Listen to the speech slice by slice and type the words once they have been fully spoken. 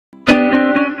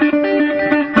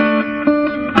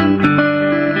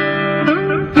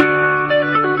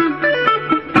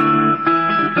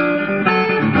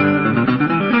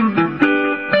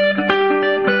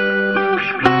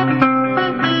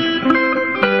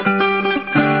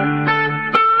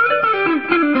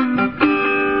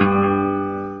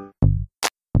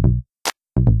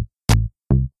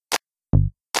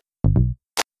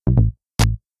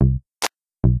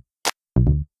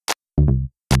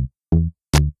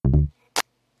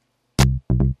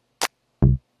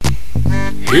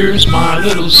Here's my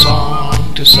little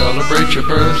song to celebrate your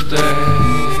birthday.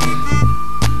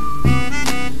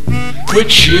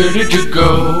 Which year did you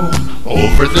go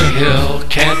over the hill?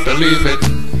 Can't believe it,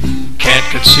 can't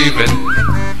conceive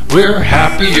it. We're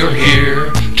happy you're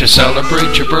here to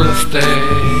celebrate your birthday.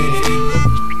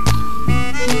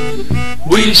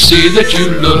 We see that you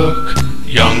look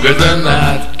younger than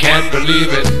that. Can't believe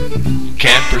it,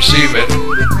 can't perceive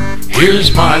it.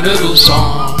 Here's my little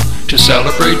song to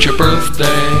celebrate your birthday.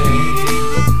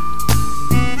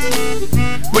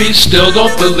 We still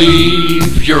don't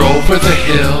believe you're over the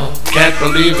hill. Can't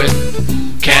believe it,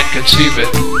 can't conceive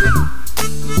it.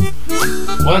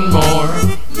 One more,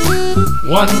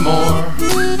 one more,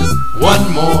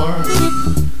 one more,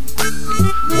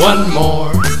 one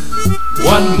more,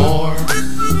 one more,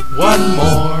 one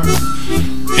more.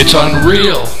 It's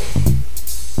unreal.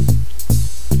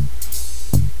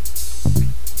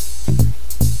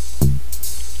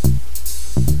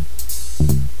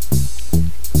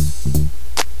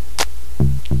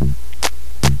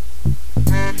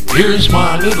 Here's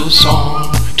my little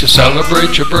song to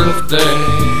celebrate your birthday.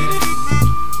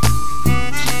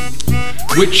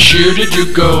 Which year did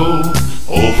you go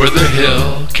over the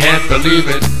hill? Can't believe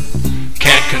it,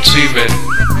 can't conceive it.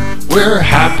 We're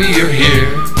happy you're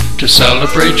here to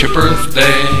celebrate your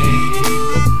birthday.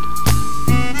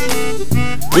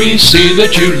 We see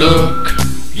that you look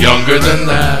younger than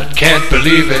that. Can't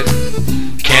believe it,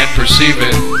 can't perceive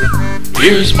it.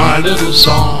 Here's my little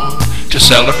song to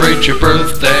celebrate your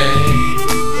birthday.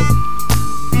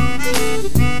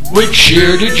 Which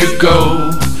year did you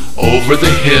go over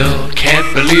the hill?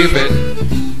 Can't believe it,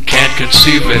 can't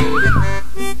conceive it.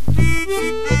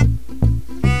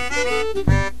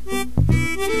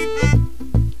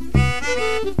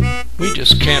 We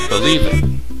just can't believe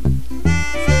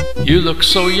it. You look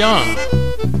so young.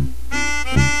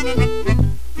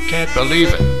 Can't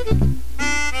believe it.